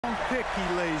Pick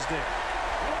he lays there.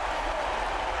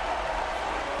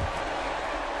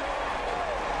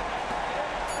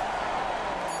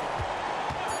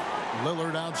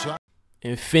 Lillard outside.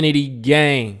 Infinity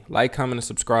Gang. Like, comment, and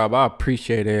subscribe. I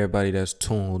appreciate everybody that's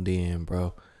tuned in,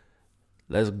 bro.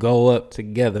 Let's go up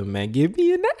together, man. Get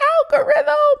me in the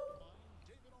algorithm.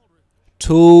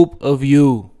 Tube of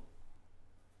you.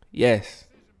 Yes.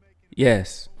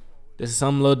 Yes. This is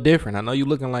something a little different. I know you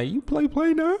looking like, you play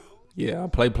now? Yeah, I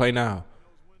play now.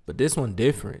 But this one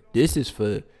different. This is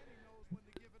for,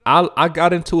 I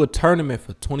got into a tournament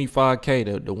for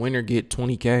 25K. The winner get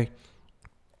 20K.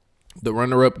 The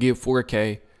runner-up get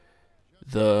 4K.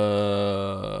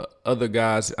 The other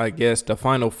guys, I guess, the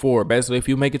final four. Basically, if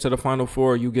you make it to the final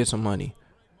four, you get some money.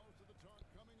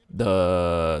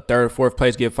 The third, fourth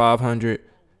place get 500.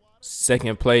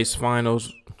 Second place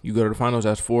finals, you go to the finals,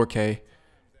 that's 4K.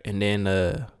 And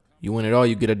then you win it all,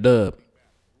 you get a dub.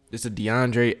 It's a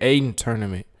Deandre Ayton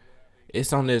tournament.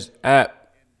 It's on this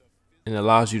app, and it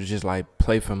allows you to just like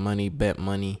play for money, bet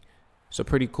money. It's a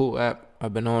pretty cool app.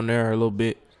 I've been on there a little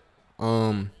bit.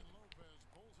 Yeah,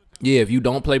 if you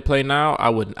don't play now, I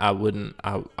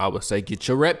would say get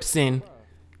your reps in.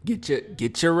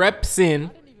 Get your reps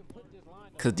in.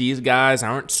 Cause these guys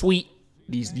aren't sweet.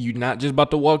 You're not just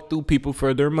about to walk through people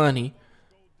for their money.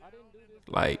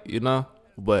 Like, you know,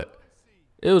 but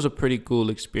it was a pretty cool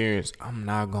experience. I'm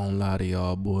not gonna lie to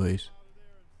y'all boys.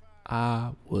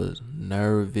 I was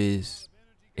nervous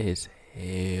as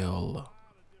hell.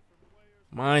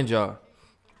 Mind y'all,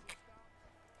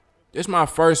 this is my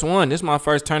first one. This is my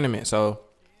first tournament, so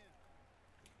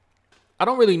I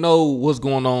don't really know what's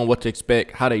going on, what to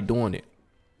expect, how they doing it.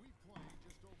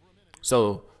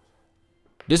 So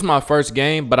this is my first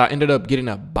game, but I ended up getting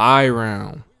a bye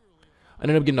round.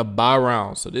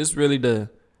 So this is really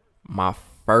my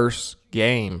first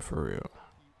game for real.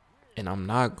 And I'm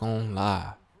not gonna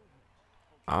lie.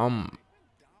 I'm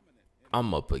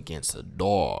up against a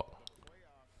dog.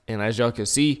 And as y'all can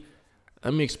see,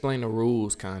 let me explain the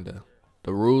rules kinda.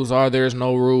 The rules are there's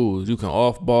no rules. You can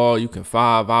off ball, you can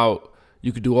 5 out,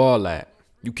 you can do all that.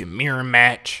 You can mirror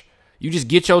match. You just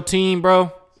get your team,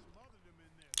 bro.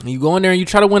 And you go in there and you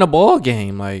try to win a ball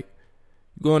game. Like,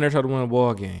 you go in there and try to win a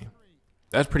ball game.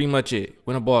 That's pretty much it.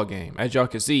 Win a ball game. As y'all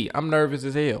can see, I'm nervous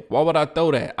as hell. Why would I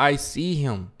throw that? I see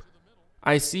him.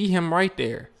 I see him right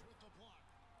there.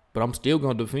 But I'm still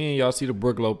going to defend. Y'all see the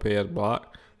Brook Lopez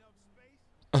block.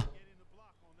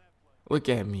 Look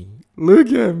at me.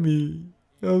 Look at me.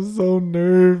 I'm so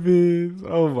nervous.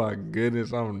 Oh, my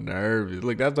goodness. I'm nervous.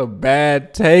 Look, that's a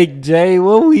bad take, Jay.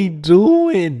 What we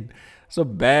doing? It's a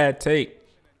bad take.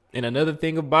 And another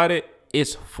thing about it,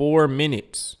 it's 4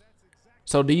 minutes.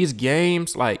 So these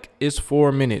games, like, it's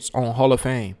 4 minutes on Hall of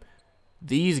Fame.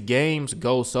 These games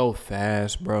go so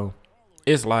fast, bro.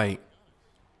 It's like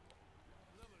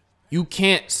you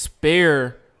can't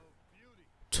spare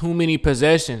too many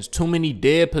possessions, too many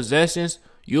dead possessions.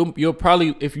 You'll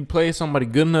probably, if you play somebody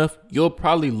good enough, you'll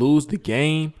probably lose the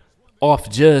game off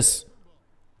just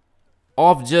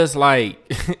like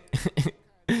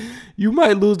you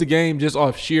might lose the game just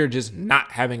off sheer just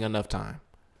not having enough time.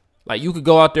 Like, you could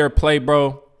go out there, play,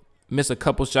 bro, miss a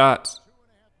couple shots,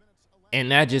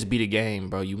 and that just be the game,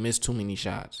 bro. You miss too many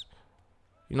shots.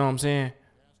 You know what I'm saying?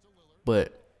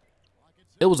 But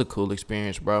it was a cool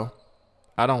experience, bro.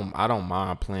 I don't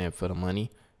mind playing for the money.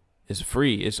 It's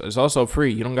free. It's also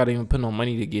free. You don't got to even put no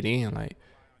money to get in. Like,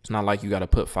 it's not like you got to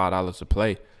put $5 to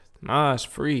play. Nah, it's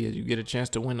free. You get a chance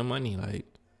to win the money. Like,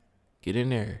 get in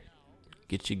there.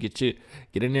 Get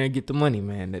in there and get the money,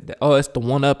 man. It's the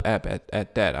 1UP app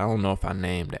at that. I don't know if I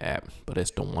named the app, but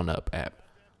it's the 1UP app.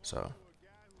 So,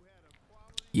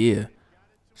 yeah.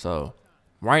 So,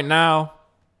 right now,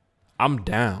 I'm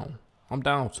down. I'm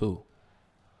down too.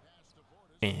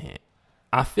 And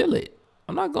I feel it.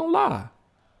 I'm not gonna lie.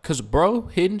 Cause bro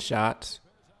hitting shots.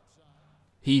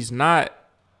 He's not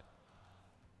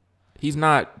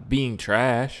being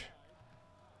trash.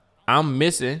 I'm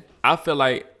missing. I feel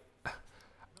like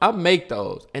I make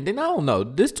those. And then I don't know.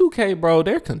 This 2K, bro,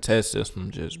 their contest system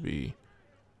just be,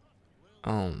 I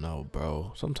don't know,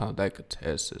 bro. Sometimes that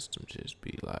contest system just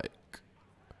be like,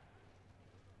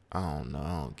 I don't know.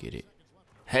 I don't get it.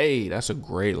 Hey, that's a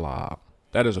great lob.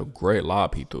 That is a great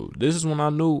lob he threw. This is when I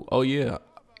knew, oh yeah,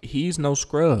 he's no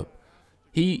scrub.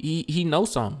 He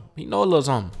knows something. He know a little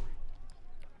something.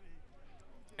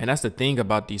 And that's the thing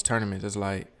about these tournaments. It's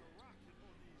like,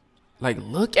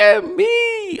 look at me.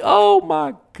 Oh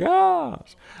my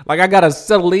gosh. Like, I gotta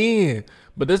settle in.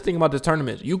 But this thing about this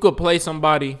tournament, you could play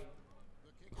somebody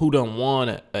who done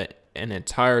won an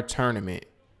entire tournament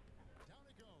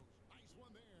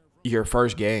your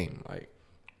first game. Like,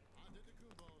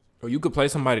 Or you could play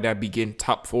somebody that be getting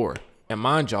top 4. And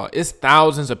mind y'all, it's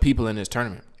thousands of people in this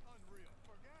tournament.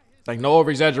 Like, no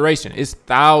over-exaggeration. It's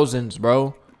thousands,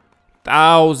 bro.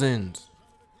 Thousands.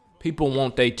 People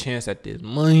want their chance at this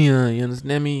money. You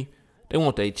understand me? They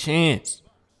want their chance.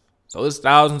 So it's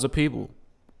thousands of people.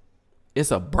 It's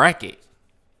a bracket.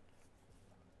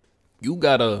 You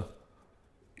gotta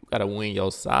win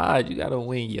your side. You gotta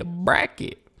win your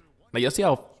bracket. Like, you see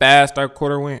how fast our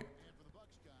quarter went?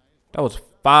 That was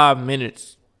 5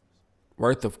 minutes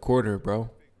worth of quarter, bro.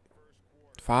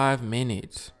 5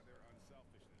 minutes.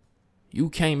 You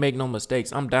can't make no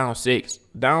mistakes. I'm down 6.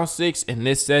 Down 6 in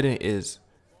this setting is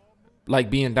like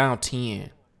being down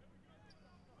 10.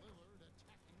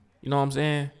 You know what I'm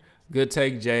saying? Good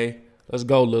take, Jay. Let's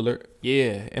go, Lillard.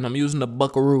 Yeah, and I'm using the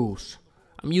Buckaroos.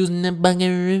 I'm using the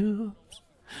Buckaroos.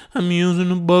 I'm using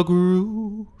the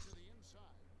Buckaroos.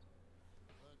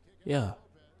 Yeah,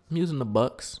 I'm using the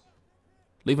Bucks.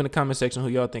 Leave in the comment section who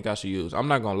y'all think I should use. I'm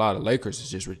not gonna lie, the Lakers is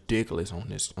just ridiculous in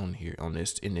this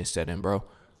setting, bro.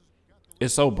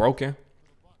 It's so broken.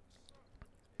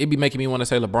 It be making me want to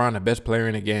say LeBron the best player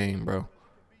in the game, bro.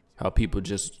 How people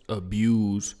just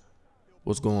abuse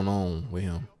what's going on with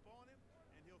him.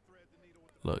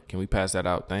 Look, can we pass that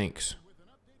out? Thanks.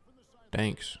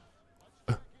 Thanks.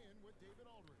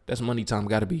 That's money time,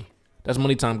 gotta be. That's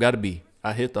money time, gotta be.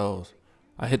 I hit those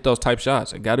type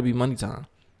shots. It gotta be money time.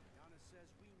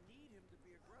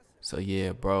 So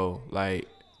yeah, bro, like,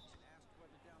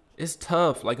 it's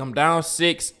tough. Like, I'm down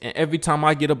 6, and every time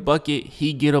I get a bucket,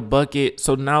 he get a bucket.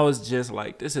 So now it's just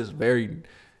like, this is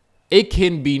it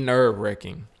can be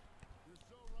nerve-wracking.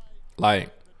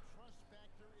 Like,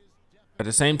 at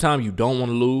the same time, you don't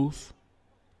want to lose.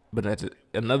 But at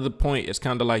another point, it's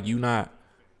kind of like you not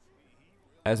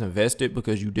as invested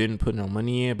because you didn't put no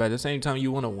money in. But at the same time,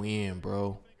 you want to win,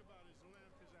 bro.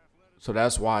 So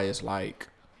that's why it's like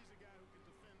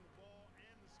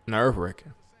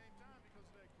nerve-wracking.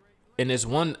 And it's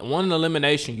one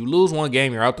elimination. You lose one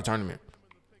game, you're out the tournament.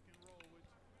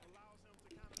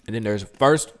 And then it's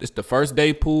the first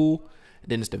day pool,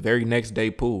 and then it's the very next day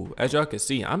pool. As y'all can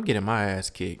see, I'm getting my ass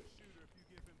kicked.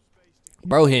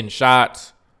 Bro hitting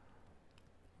shots.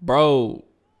 Bro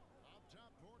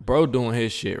doing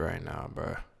his shit right now,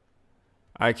 bro.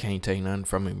 I can't take nothing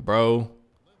from him, bro.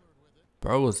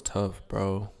 Bro was tough,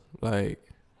 bro. Like,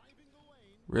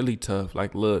 really tough.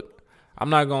 Like, look,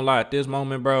 I'm not gonna lie, at this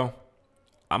moment, bro,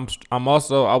 I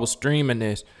was streaming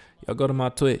this. Y'all go to my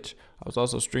Twitch. I was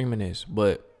also streaming this,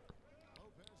 but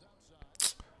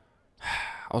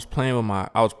I was playing with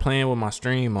my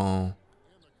stream on,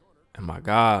 and my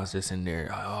guys just in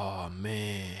there. Oh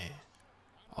man.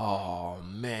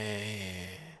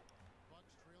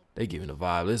 They giving the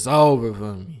vibe. It's over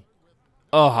for me.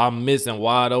 Oh, I'm missing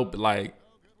wide open. Like,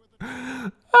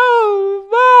 oh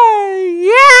my,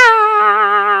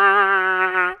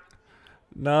 yeah.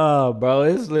 Nah, bro.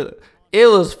 It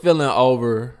was feeling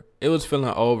over. It was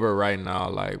feeling over right now.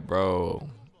 Like, bro.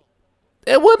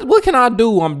 What can I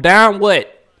do? I'm down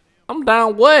what? What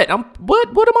am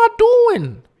I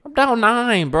doing? I'm down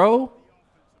 9, bro.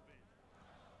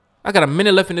 I got a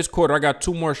minute left in this quarter. I got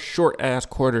 2 more short-ass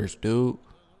quarters, dude.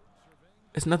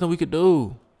 It's nothing we could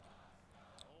do.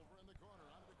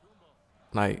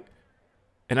 Like,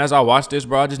 and as I watch this,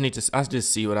 bro, I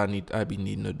just see what I be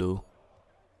needing to do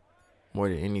more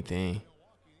than anything.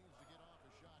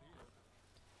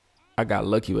 I got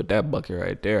lucky with that bucket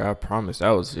right there. I promise. That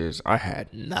was just, I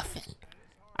had nothing.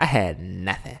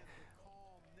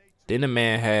 Then the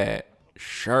man had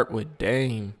Sharp with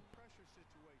Dame.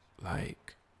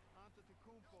 Like,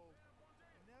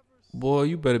 boy,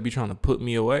 you better be trying to put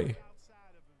me away.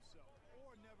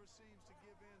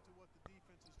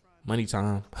 Money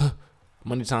time.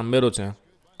 Money time, Middleton.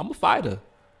 I'm a fighter.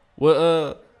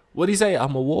 What'd he say?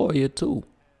 I'm a warrior, too.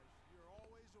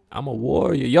 I'm a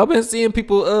warrior. Y'all been seeing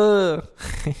people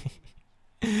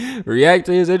react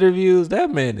to his interviews?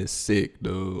 That man is sick,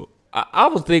 dude. I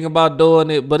was thinking about doing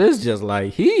it, but it's just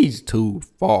like, he's too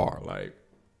far. Like,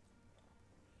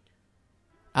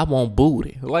 I want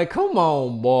booty. Like, come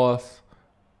on, boss.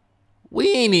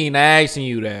 We ain't even asking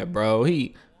you that, bro.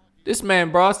 This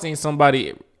man, bro, I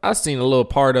seen a little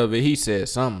part of it. He said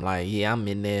something like, yeah, I'm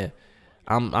in there.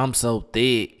 I'm so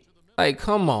thick. Like,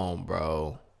 come on,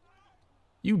 bro.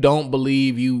 You don't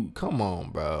believe you. Come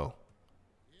on, bro.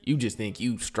 You just think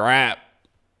you strapped.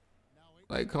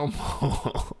 Like, come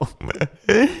on, man.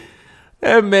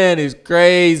 That man is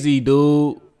crazy,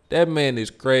 dude. That man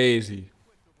is crazy.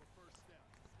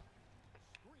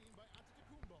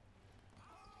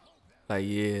 Like,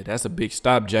 yeah, that's a big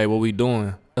stop, Jay. What we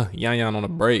doing? Yan on the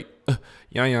break.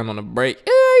 Yan on the break.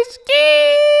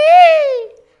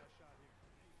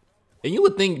 And you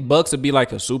would think Bucks would be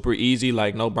like a super easy,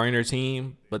 like no-brainer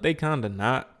team, but they kind of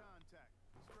not.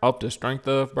 Off the strength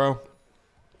of, bro.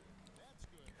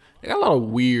 They got a lot of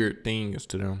weird things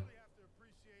to them.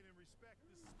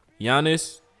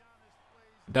 Giannis,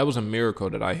 that was a miracle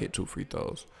that I hit 2 free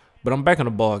throws. But I'm back in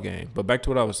the ball game. But back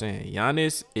to what I was saying.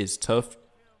 Giannis is tough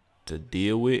to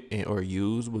deal with and or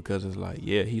use because it's like,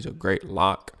 yeah, he's a great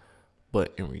lock.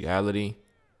 But in reality,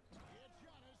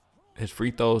 his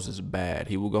free throws is bad.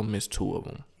 He will go miss 2 of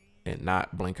them and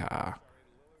not blink an eye.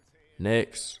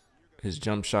 Next, his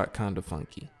jump shot kind of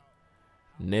funky.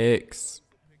 Next,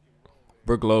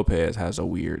 Brook Lopez has a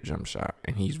weird jump shot,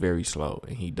 and he's very slow,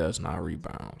 and he does not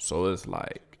rebound. So it's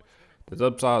like there's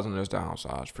upsides and there's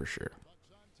downsides for sure.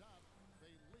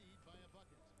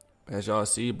 As y'all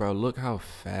see, bro, look how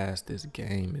fast this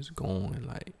game is going.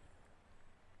 Like,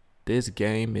 this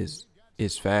game is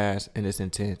fast and it's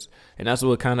intense. And that's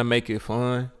what kind of make it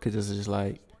fun, because it's just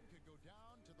like,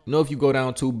 you know, if you go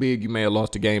down too big, you may have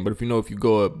lost the game. But if you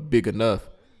go up big enough,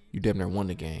 you damn near won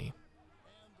the game.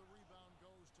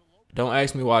 Don't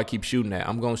ask me why I keep shooting that.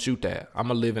 I'm going to shoot that. I'm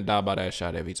going to live and die by that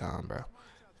shot every time, bro.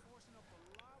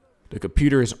 The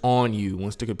computer is on you.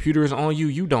 Once the computer is on you,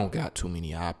 you don't got too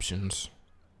many options.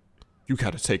 You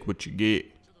got to take what you get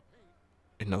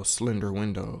in those slender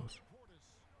windows.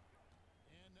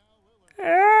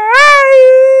 Hey,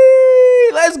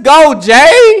 let's go,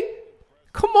 Jay.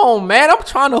 Come on, man. I'm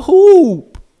trying to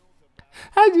hoop.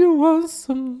 I just want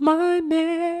some money.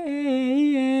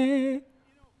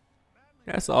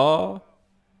 That's all.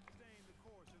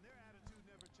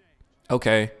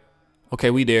 Okay,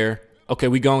 we there. Okay,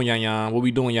 we going, Yan. What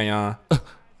we doing, Yan?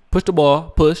 Push the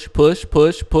ball. Push.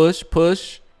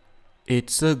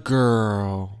 It's a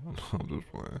girl. I'm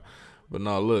just playing. But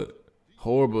no, look.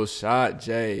 Horrible shot,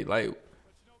 Jay. Like,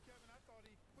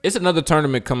 it's another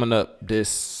tournament coming up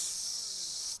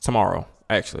tomorrow.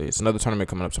 Actually, it's another tournament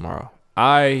coming up tomorrow.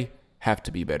 I have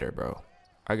to be better, bro.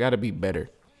 I got to be better.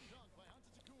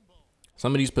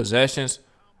 Some of these possessions,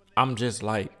 I'm just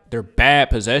like, they're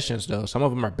bad possessions, though. Some of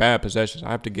them are bad possessions.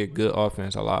 I have to get good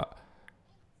offense a lot.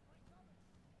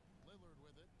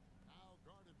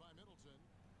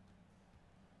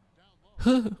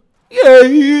 Yeah.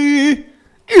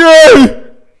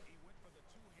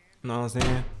 Know what I'm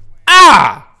saying?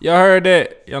 Y'all heard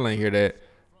that? Y'all ain't hear that.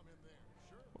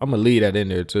 I'm going to leave that in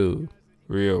there, too.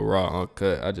 Real raw,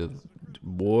 uncut.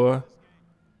 Boy.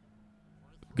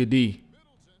 Good D.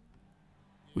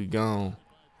 We gone.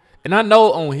 And I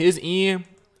know on his end,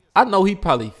 I know he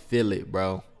probably feel it,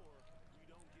 bro.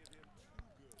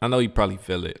 I know he probably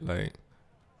feel it.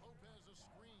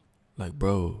 Like,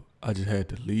 bro, I just had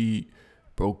to lead.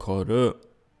 Bro caught up.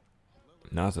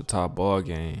 Now it's a top ball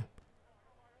game.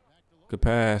 Good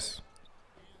pass.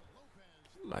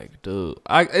 Like, dude.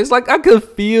 It's like I could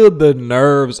feel the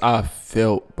nerves I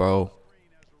felt, bro.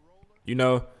 You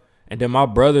know? And then my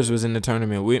brothers was in the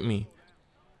tournament with me.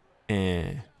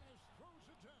 And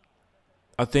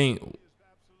I think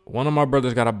one of my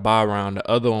brothers got a bye round. The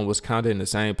other one was kind of in the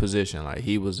same position. Like,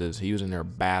 he was in there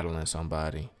battling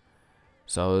somebody.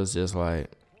 So it's just like,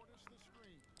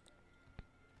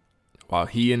 while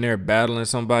he in there battling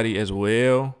somebody as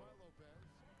well,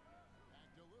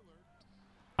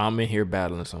 I'm in here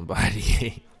battling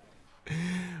somebody.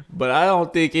 But I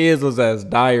don't think his was as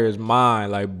dire as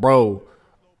mine. Like, bro,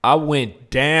 I went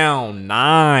down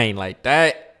 9 like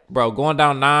that. Bro, going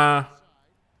down 9.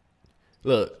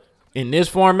 Look, in this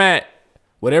format,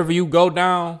 whatever you go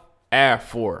down, add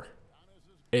 4.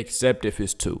 Except if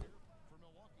it's 2.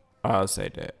 I'll say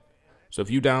that. So if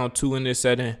you down 2 in this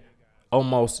setting,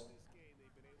 almost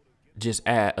just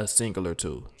add a singular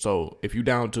 2. So if you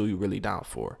down 2, you really down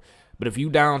 4. But if you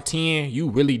down 10, you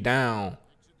really down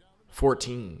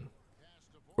 14.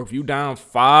 Or if you down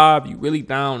 5, you really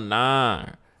down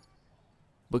 9.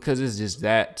 Because it's just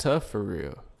that tough for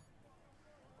real.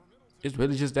 It's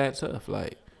really just that tough.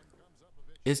 Like,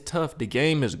 it's tough. The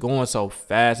game is going so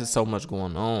fast. There's so much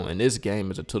going on. And this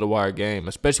game is a to-the-wire game,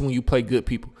 especially when you play good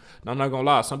people. Now, I'm not going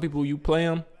to lie. Some people, you play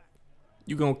them,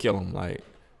 you're going to kill them. Like,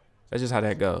 that's just how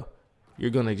that go.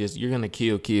 You're going to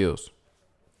kill kills.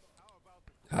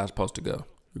 How it's supposed to go.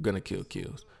 You're going to kill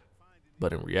kills.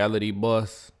 But in reality,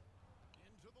 boss,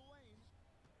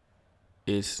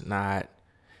 it's not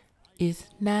easy.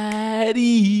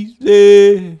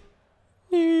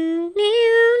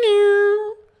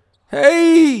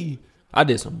 Hey, I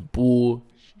did some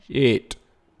bullshit.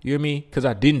 You hear me? Because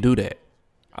I didn't do that.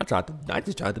 I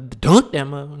just tried to dunk that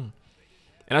motherfucker.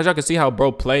 And as y'all can see how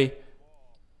bro play,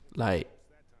 like,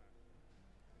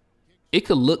 it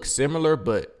could look similar,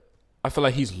 but I feel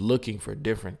like he's looking for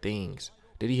different things.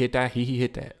 Did he hit that? He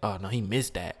hit that. Oh, no, he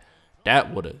missed that.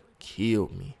 That would have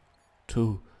killed me.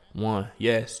 2-1.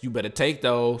 Yes, you better take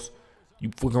those.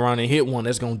 You fuck around and hit one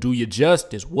that's going to do you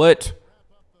justice. What?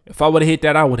 If I would have hit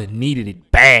that, I would have needed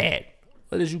it bad.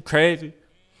 What, is you crazy?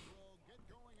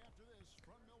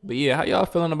 But yeah, how y'all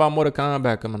feeling about Mortal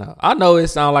Kombat coming out? I know it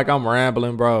sounds like I'm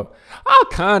rambling, bro. I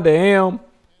kind of am.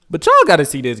 But y'all got to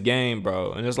see this game,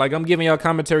 bro. And it's like I'm giving y'all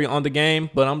commentary on the game,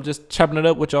 but I'm just chopping it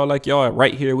up with y'all like y'all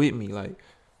right here with me. Like,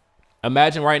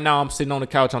 imagine right now I'm sitting on the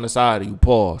couch on the side of you.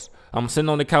 Pause. I'm sitting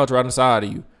on the couch right on the side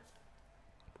of you.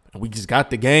 And we just got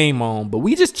the game on, but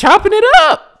we just chopping it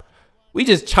up. We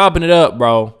just chopping it up,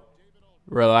 bro.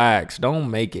 Relax.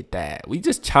 Don't make it that. We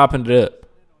just chopping it up.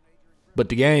 But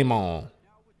the game on.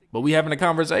 But we having a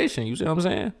conversation. You see what I'm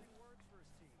saying?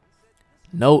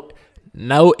 No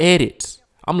edits.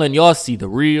 I'm letting y'all see the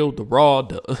real, the raw,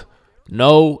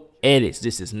 no edits.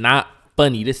 This is not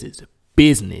funny. This is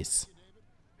business.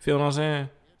 Feel what I'm saying?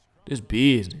 This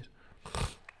business.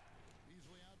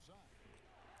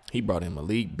 He brought in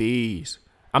Malik Bees.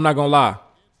 I'm not gonna lie.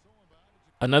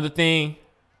 Another thing,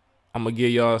 I'm gonna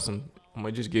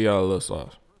just give y'all a little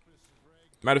sauce.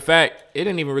 Matter of fact, it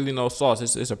ain't even really no sauce.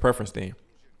 It's a preference thing.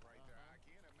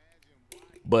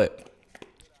 But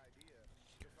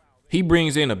he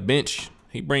brings in a bench.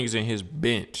 He brings in his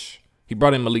bench. He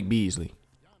brought in Malik Beasley.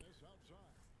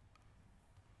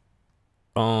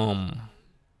 I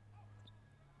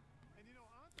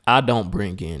don't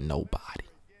bring in nobody.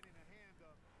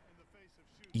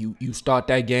 You start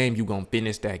that game, you gonna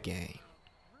finish that game.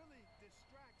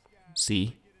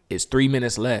 See, it's 3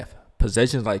 minutes left.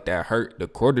 Possessions like that hurt. The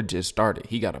quarter just started.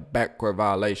 He got a backcourt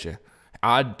violation.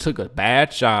 I took a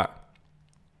bad shot.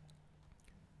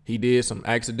 He did some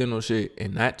accidental shit,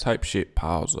 and that type shit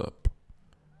piles up.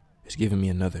 It's giving me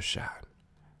another shot.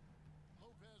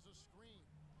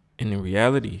 And in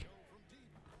reality,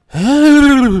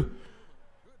 but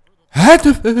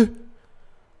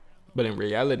in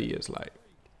reality, it's like,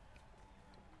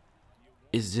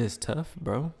 it's just tough,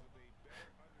 bro.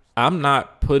 I'm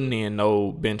not putting in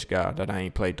no bench guy that I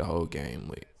ain't played the whole game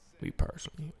with, me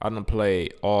personally. I done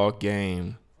played all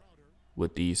game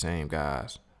with these same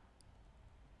guys.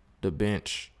 The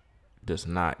bench does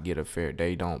not get a fair.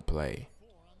 They don't play.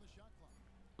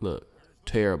 Look,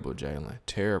 terrible, Jalen.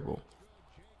 Terrible.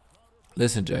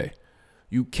 Listen, Jay,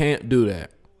 you can't do that.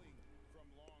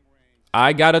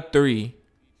 I got a 3,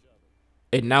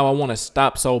 and now I want to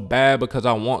stop so bad because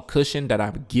I want cushion that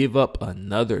I give up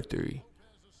another 3.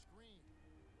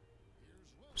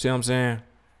 See what I'm saying?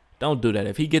 Don't do that.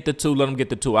 If he get the 2, let him get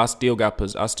the 2. I still got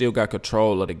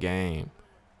control of the game,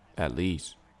 at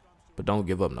least. But don't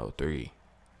give up no 3.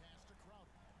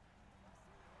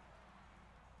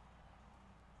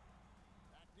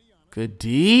 Good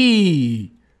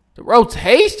D. The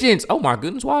rotations. Oh, my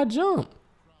goodness. Why I jump?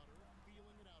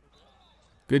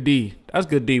 Good D. That's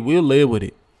good D. We'll live with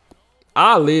it.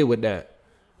 I'll live with that.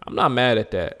 I'm not mad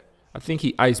at that. I think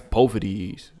he iced both of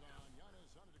these.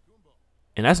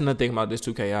 And that's another thing about this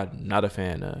 2K I'm not a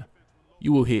fan of.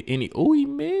 You will hit any. Oh, he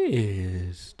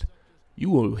missed. You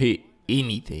will hit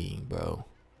anything, bro.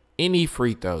 Any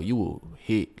free throw, you will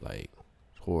hit like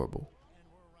horrible.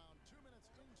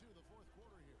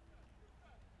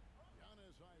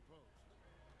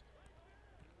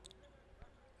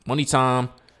 Money time.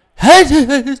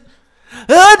 I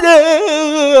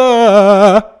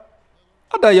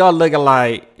know y'all looking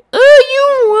like, oh,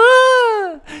 you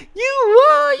won. You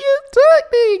won. You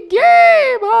took the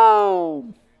game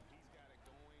home.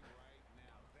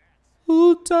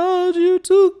 Who told you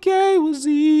 2K was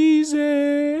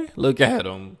easy? Look at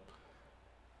him.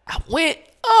 I went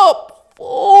up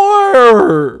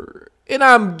 4. And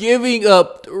I'm giving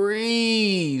up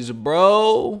 3s,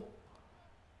 bro.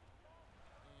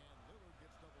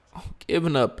 I'm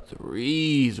giving up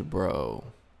 3s, bro.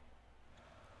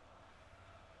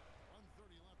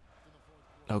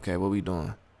 Okay, what we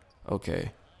doing?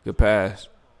 Okay, good pass.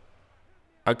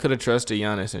 I could have trusted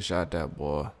Giannis and shot that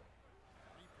ball.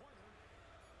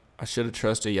 I should have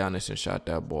trusted Giannis and shot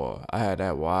that ball. I had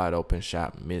that wide open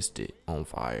shot, missed it, on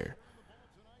fire.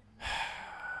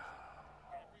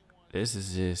 This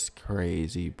is just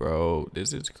crazy, bro.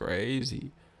 This is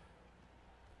crazy.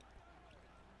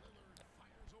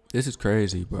 This is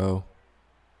crazy, bro.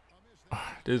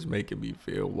 This is making me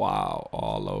feel wild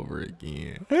all over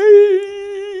again.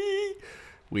 Hey,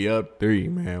 we up 3,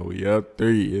 man. We up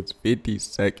 3. It's 50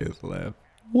 seconds left.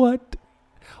 What?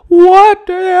 What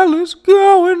the hell is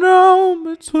going on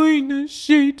between the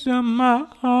sheets of my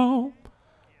home?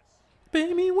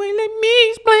 Baby, wait, let me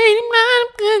explain. I'm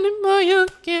planning for your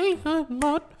game. I'm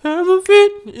about to have a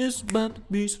fit. It's about to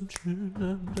be some shit.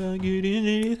 I'm trying to get in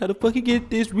it. How the fuck he get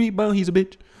this rebound? He's a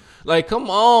bitch. Like, come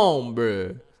on,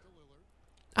 bro.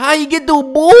 How you get the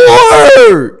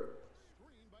board?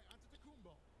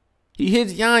 He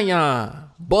hits Yan.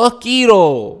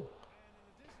 Buckito.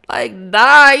 Like,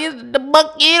 nah, it's the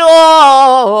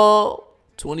Buckito.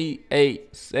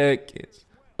 28 seconds.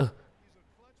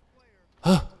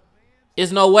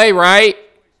 It's no way, right?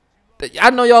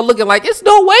 I know y'all looking like, it's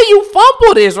no way you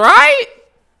fumble this, right?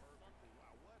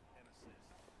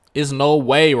 It's no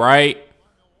way, right?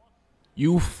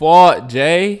 You fought,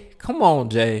 Jay. Come on,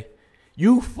 Jay.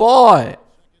 You fought.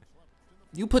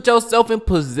 You put yourself in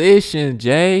position,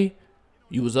 Jay.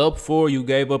 You was up 4. You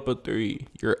gave up a 3.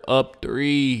 You're up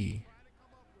 3.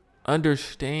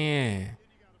 Understand.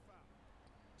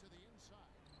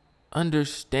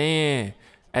 Understand.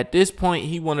 At this point,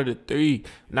 he wanted a 3.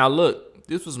 Now, look.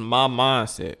 This was my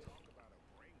mindset.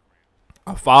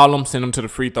 I foul him, send him to the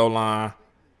free throw line.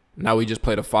 Now we just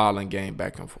played a fouling game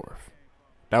back and forth.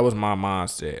 That was my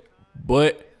mindset.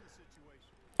 But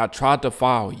I tried to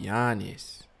foul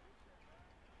Giannis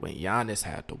when Giannis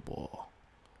had the ball.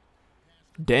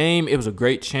 Dame, it was a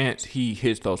great chance he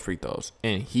hits those free throws.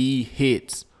 And he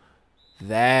hits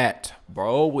that,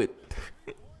 bro, with...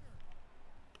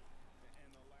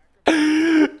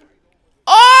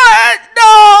 Oh,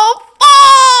 no!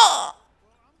 Fuck!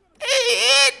 He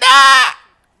hit that!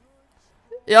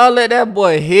 Y'all let that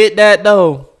boy hit that,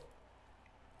 though.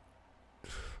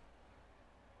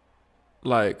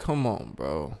 Like, come on,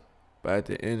 bro. But at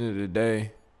the end of the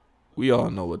day, we all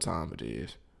know what time it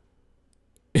is.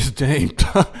 It's Dame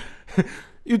time.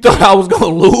 You thought I was going to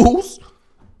lose?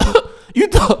 You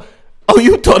thought I was...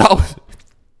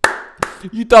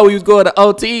 You thought we was going to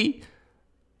OT?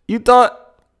 You thought...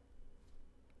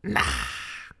 Nah.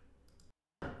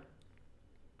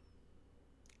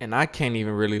 And I can't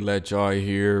even really let y'all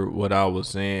hear what I was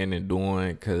saying and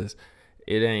doing because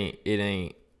it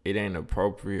ain't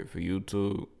appropriate for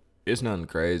YouTube. It's nothing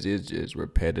crazy. It's just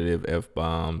repetitive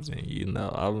F-bombs. And, you know,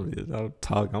 I'm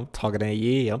talking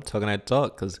that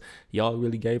talk because y'all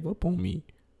really gave up on me.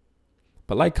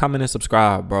 But like, comment, and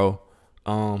subscribe, bro.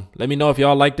 Let me know if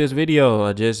y'all like this video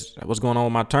or just what's going on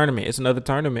with my tournament. It's another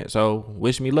tournament, so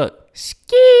wish me luck.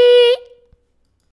 Ski.